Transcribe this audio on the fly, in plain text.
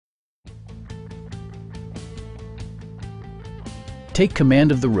Take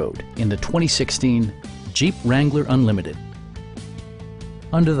command of the road in the 2016 Jeep Wrangler Unlimited.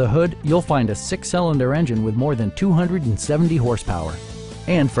 Under the hood, you'll find a 6-cylinder engine with more than 270 horsepower.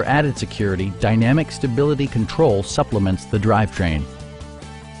 And for added security, dynamic stability control supplements the drivetrain.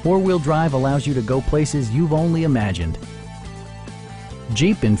 4-wheel drive allows you to go places you've only imagined.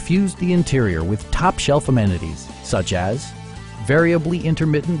 Jeep infused the interior with top-shelf amenities such as variably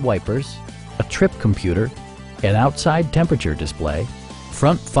intermittent wipers, a trip computer, an outside temperature display,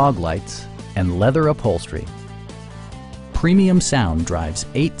 front fog lights, and leather upholstery. Premium sound drives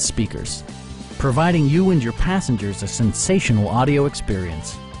 8 speakers, providing you and your passengers a sensational audio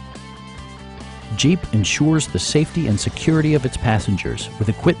experience. Jeep ensures the safety and security of its passengers with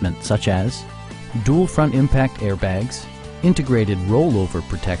equipment such as dual front impact airbags, integrated rollover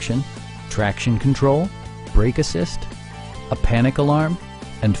protection, traction control, brake assist, a panic alarm,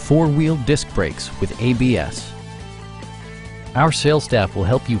 and 4-wheel disc brakes with ABS. Our sales staff will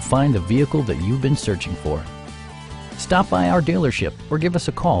help you find the vehicle that you've been searching for. Stop by our dealership or give us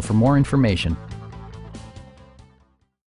a call for more information.